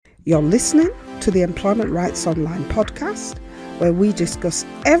You're listening to the Employment Rights Online podcast, where we discuss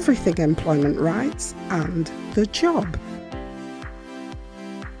everything employment rights and the job.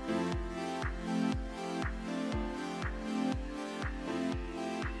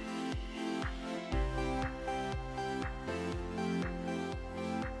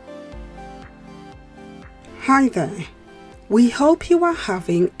 Hi there. We hope you are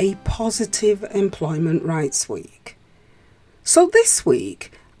having a positive Employment Rights Week. So this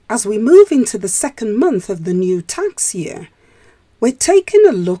week, as we move into the second month of the new tax year, we're taking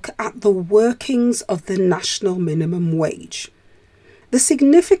a look at the workings of the national minimum wage. The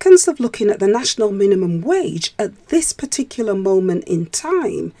significance of looking at the national minimum wage at this particular moment in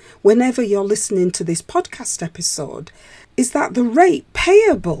time, whenever you're listening to this podcast episode, is that the rate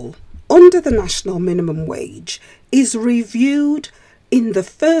payable under the national minimum wage is reviewed in the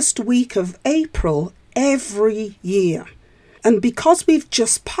first week of April every year. And because we've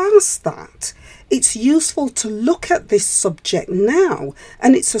just passed that, it's useful to look at this subject now,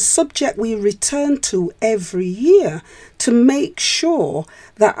 and it's a subject we return to every year to make sure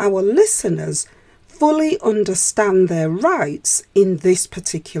that our listeners fully understand their rights in this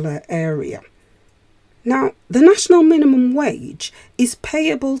particular area. Now, the national minimum wage is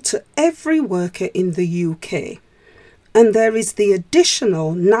payable to every worker in the UK, and there is the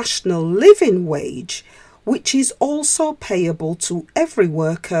additional national living wage, which is also payable to every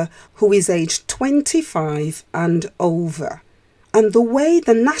worker who is aged 25 and over. And the way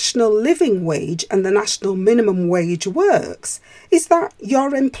the national living wage and the national minimum wage works is that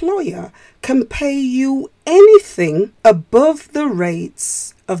your employer can pay you anything above the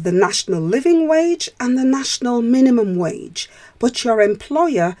rates of the national living wage and the national minimum wage, but your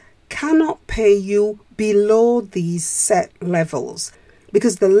employer cannot pay you below these set levels,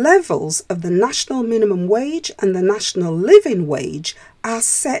 because the levels of the national minimum wage and the national living wage are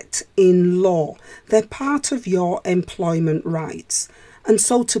set in law. They're part of your employment rights. And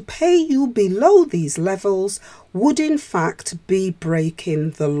so to pay you below these levels would in fact be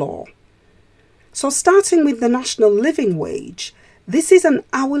breaking the law. So starting with the national living wage, this is an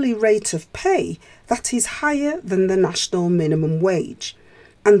hourly rate of pay that is higher than the national minimum wage.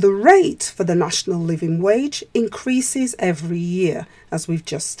 And the rate for the national living wage increases every year, as we've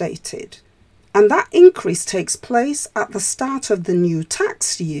just stated. And that increase takes place at the start of the new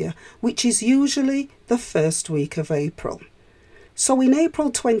tax year, which is usually the first week of April. So in April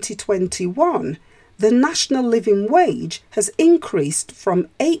 2021, the national living wage has increased from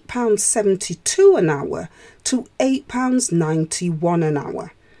 £8.72 an hour to £8.91 an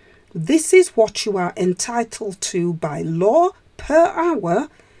hour. This is what you are entitled to by law per hour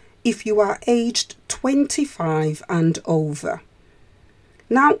if you are aged 25 and over.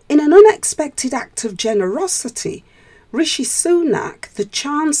 Now, in an unexpected act of generosity, Rishi Sunak, the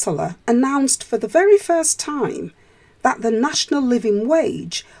Chancellor, announced for the very first time that the national living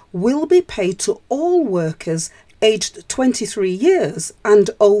wage will be paid to all workers aged 23 years and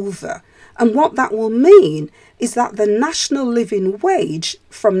over. And what that will mean is that the national living wage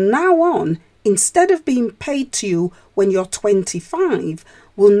from now on, instead of being paid to you when you're 25,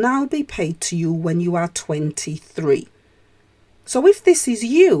 will now be paid to you when you are 23. So if this is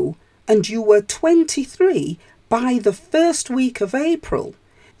you and you were 23 by the first week of April,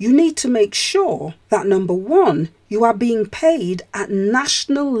 you need to make sure that number one, you are being paid at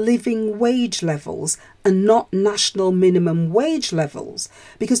national living wage levels and not national minimum wage levels,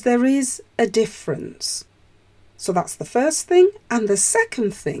 because there is a difference. So that's the first thing. And the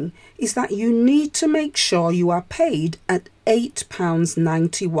second thing is that you need to make sure you are paid at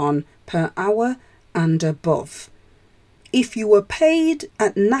 £8.91 per hour and above. If you were paid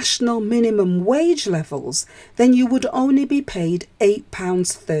at national minimum wage levels, then you would only be paid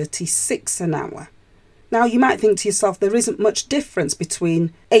 £8.36 an hour. Now you might think to yourself, there isn't much difference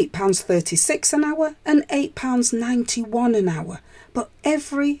between £8.36 an hour and £8.91 an hour, but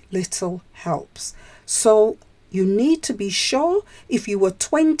every little helps. So you need to be sure, if you were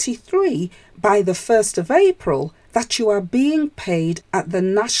 23 by the 1st of April, that you are being paid at the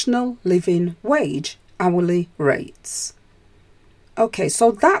national living wage hourly rates. Okay,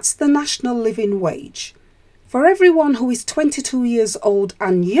 so that's the national living wage. For everyone who is 22 years old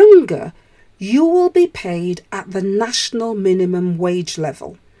and younger, you will be paid at the national minimum wage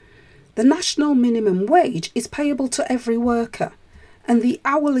level. The national minimum wage is payable to every worker, and the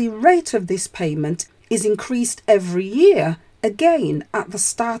hourly rate of this payment is increased every year, again at the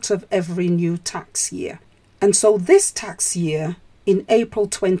start of every new tax year. And so this tax year, in April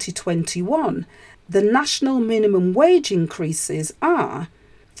 2021, the national minimum wage increases are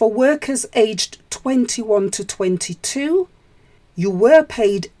for workers aged 21 to 22, You were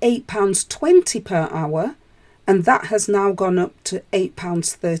paid £8.20 per hour, and that has now gone up to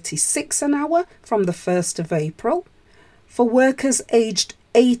 £8.36 an hour from the 1st of April. For workers aged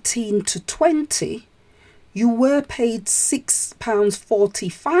 18 to 20, you were paid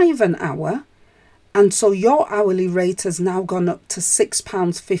 £6.45 an hour, and so your hourly rate has now gone up to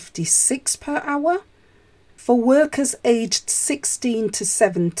 £6.56 per hour. For workers aged 16 to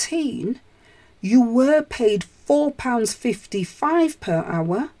 17, you were paid £4.55 per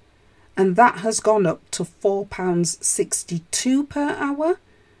hour, and that has gone up to £4.62 per hour.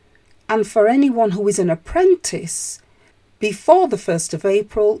 And for anyone who is an apprentice, before the 1st of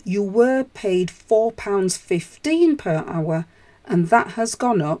April, you were paid £4.15 per hour, and that has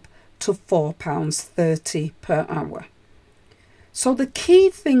gone up to £4.30 per hour. So the key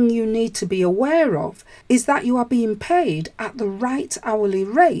thing you need to be aware of is that you are being paid at the right hourly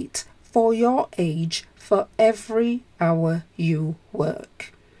rate for your age for every hour you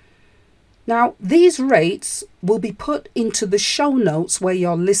work. Now, these rates will be put into the show notes where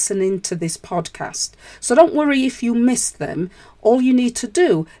you're listening to this podcast. So don't worry if you miss them. All you need to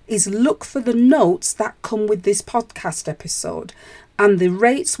do is look for the notes that come with this podcast episode, and the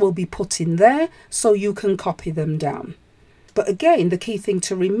rates will be put in there so you can copy them down. But again, the key thing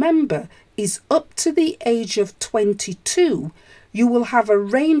to remember is up to the age of 22, you will have a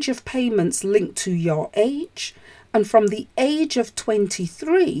range of payments linked to your age, and from the age of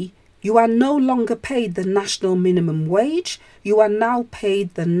 23, you are no longer paid the national minimum wage, you are now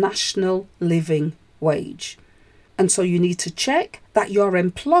paid the national living wage. And so you need to check that your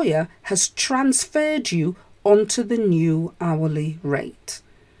employer has transferred you onto the new hourly rate.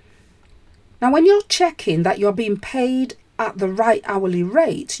 Now, when you're checking that you're being paid at the right hourly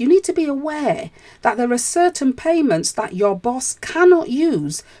rate, you need to be aware that there are certain payments that your boss cannot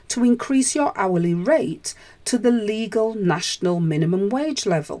use to increase your hourly rate to the legal national minimum wage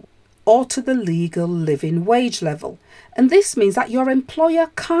level or to the legal living wage level. And this means that your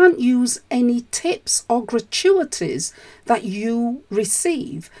employer can't use any tips or gratuities that you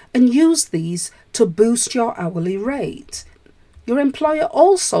receive and use these to boost your hourly rate. Your employer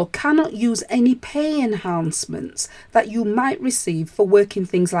also cannot use any pay enhancements that you might receive for working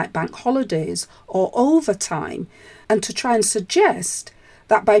things like bank holidays or overtime, and to try and suggest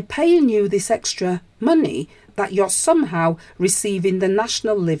that by paying you this extra money that you're somehow receiving the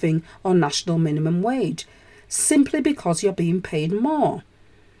national living or national minimum wage, simply because you're being paid more.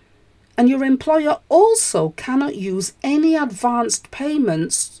 And your employer also cannot use any advanced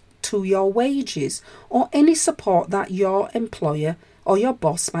payments to your wages or any support that your employer or your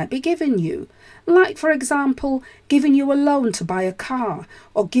boss might be giving you. Like, for example, giving you a loan to buy a car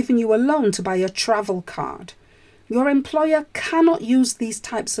or giving you a loan to buy a travel card. Your employer cannot use these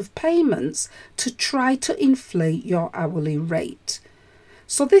types of payments to try to inflate your hourly rate.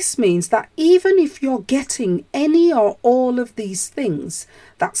 So this means that even if you're getting any or all of these things,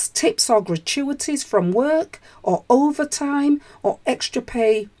 that's tips or gratuities from work or overtime or extra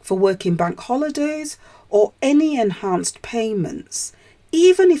pay for working bank holidays or any enhanced payments,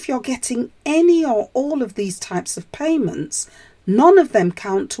 even if you're getting any or all of these types of payments, none of them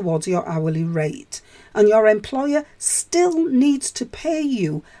count towards your hourly rate, and your employer still needs to pay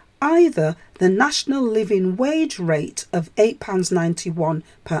you either the national living wage rate of £8.91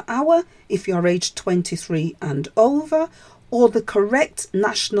 per hour if you're aged 23 and over, or the correct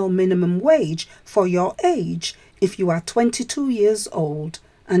national minimum wage for your age if you are 22 years old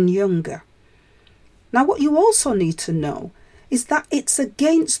and younger. Now, what you also need to know is that it's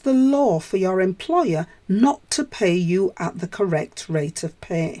against the law for your employer not to pay you at the correct rate of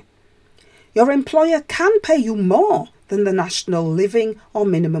pay. Your employer can pay you more than the national living or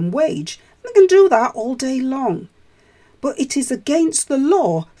minimum wage. They can do that all day long. But it is against the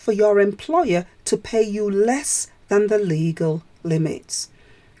law for your employer to pay you less than the legal limits.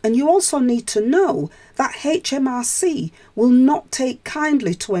 And you also need to know that HMRC will not take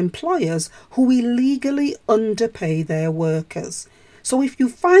kindly to employers who illegally underpay their workers. So if you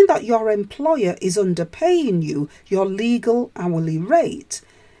find that your employer is underpaying you your legal hourly rate,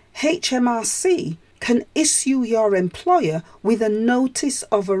 HMRC can issue your employer with a notice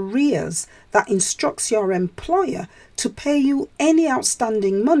of arrears that instructs your employer to pay you any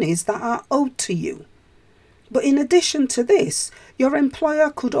outstanding monies that are owed to you. But in addition to this, your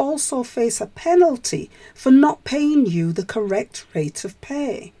employer could also face a penalty for not paying you the correct rate of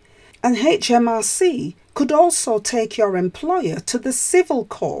pay. And HMRC could also take your employer to the civil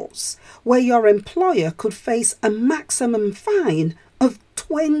courts, where your employer could face a maximum fine of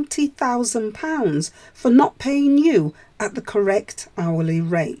 £20,000 for not paying you at the correct hourly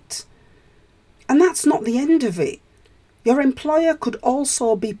rate. And that's not the end of it. Your employer could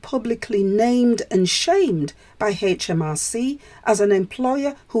also be publicly named and shamed by HMRC as an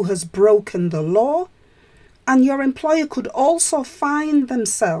employer who has broken the law. And your employer could also find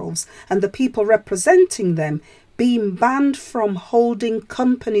themselves and the people representing them being banned from holding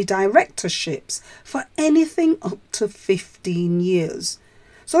company directorships for anything up to 15 years.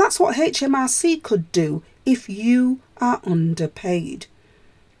 So that's what HMRC could do if you are underpaid.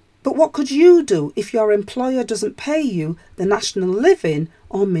 But what could you do if your employer doesn't pay you the national living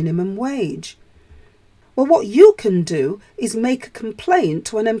or minimum wage? Well, what you can do is make a complaint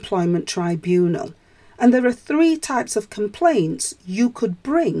to an employment tribunal. And there are 3 types of complaints you could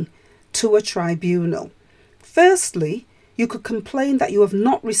bring to a tribunal. Firstly, you could complain that you have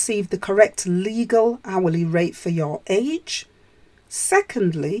not received the correct legal hourly rate for your age.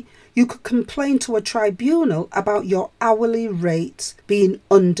 Secondly, you could complain to a tribunal about your hourly rate being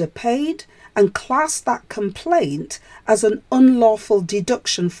underpaid and class that complaint as an unlawful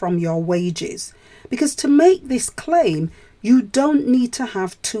deduction from your wages. Because to make this claim, you don't need to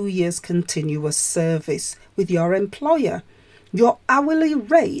have 2 years continuous service with your employer. Your hourly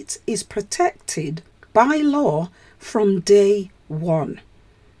rate is protected by law from day one.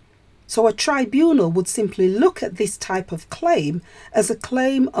 So a tribunal would simply look at this type of claim as a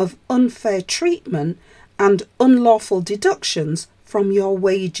claim of unfair treatment and unlawful deductions from your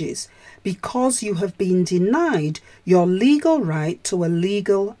wages because you have been denied your legal right to a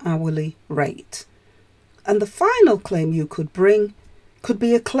legal hourly rate. And the final claim you could bring could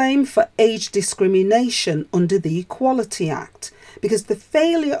be a claim for age discrimination under the Equality Act, because the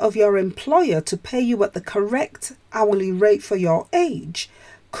failure of your employer to pay you at the correct hourly rate for your age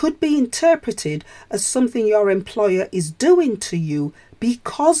could be interpreted as something your employer is doing to you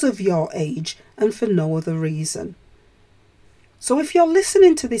because of your age and for no other reason. So if you're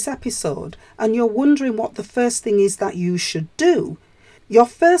listening to this episode and you're wondering what the first thing is that you should do, your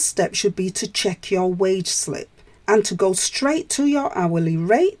first step should be to check your wage slip and to go straight to your hourly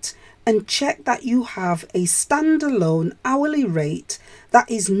rate and check that you have a standalone hourly rate that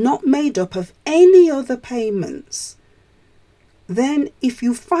is not made up of any other payments. Then, if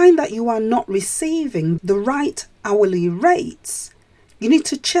you find that you are not receiving the right hourly rates, you need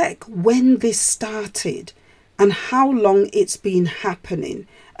to check when this started and how long it's been happening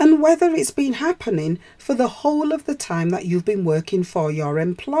and whether it's been happening for the whole of the time that you've been working for your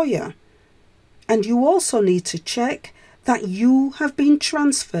employer. And you also need to check that you have been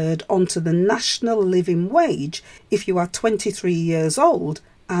transferred onto the national living wage if you are 23 years old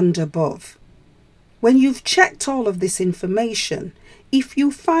and above. When you've checked all of this information, if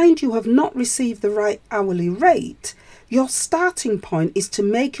you find you have not received the right hourly rate, your starting point is to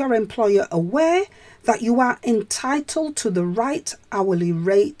make your employer aware that you are entitled to the right hourly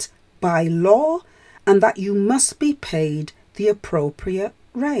rate by law and that you must be paid the appropriate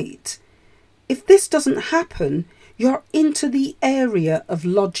rate. If this doesn't happen, you're into the area of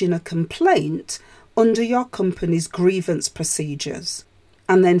lodging a complaint under your company's grievance procedures.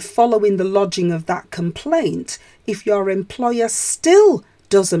 And then following the lodging of that complaint, if your employer still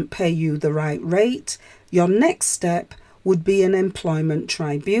doesn't pay you the right rate, your next step would be an employment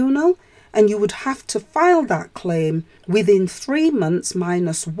tribunal, and you would have to file that claim within 3 months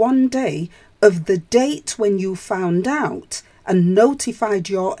minus 1 day of the date when you found out and notified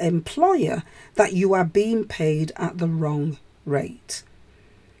your employer that you are being paid at the wrong rate.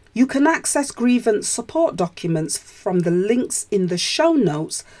 You can access grievance support documents from the links in the show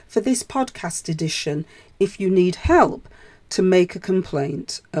notes for this podcast edition if you need help to make a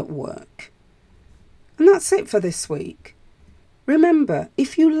complaint at work. And that's it for this week. Remember,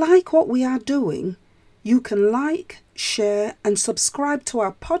 if you like what we are doing, you can like, share and subscribe to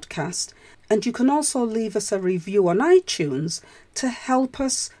our podcast, and you can also leave us a review on iTunes to help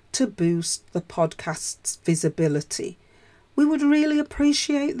us to boost the podcast's visibility. We would really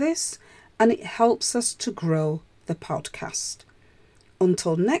appreciate this, and it helps us to grow the podcast.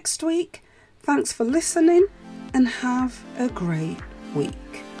 Until next week, thanks for listening and have a great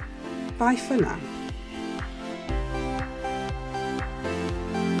week. Bye for now.